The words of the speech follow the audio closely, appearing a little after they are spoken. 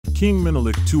King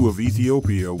Menelik II of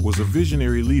Ethiopia was a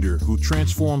visionary leader who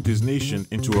transformed his nation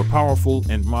into a powerful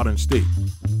and modern state.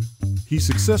 He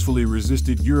successfully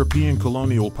resisted European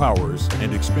colonial powers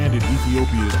and expanded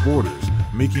Ethiopia's borders,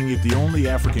 making it the only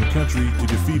African country to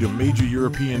defeat a major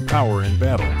European power in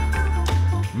battle.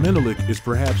 Menelik is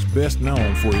perhaps best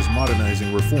known for his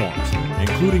modernizing reforms,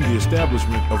 including the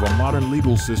establishment of a modern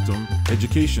legal system,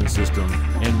 education system,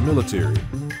 and military.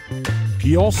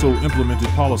 He also implemented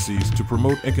policies to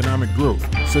promote economic growth,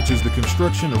 such as the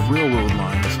construction of railroad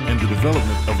lines and the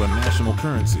development of a national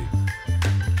currency.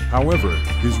 However,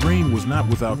 his reign was not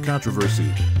without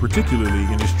controversy,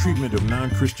 particularly in his treatment of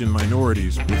non-Christian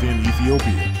minorities within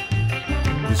Ethiopia.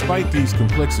 Despite these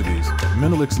complexities,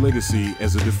 Menelik's legacy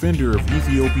as a defender of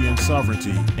Ethiopian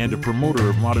sovereignty and a promoter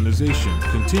of modernization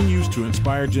continues to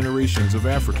inspire generations of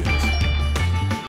Africans.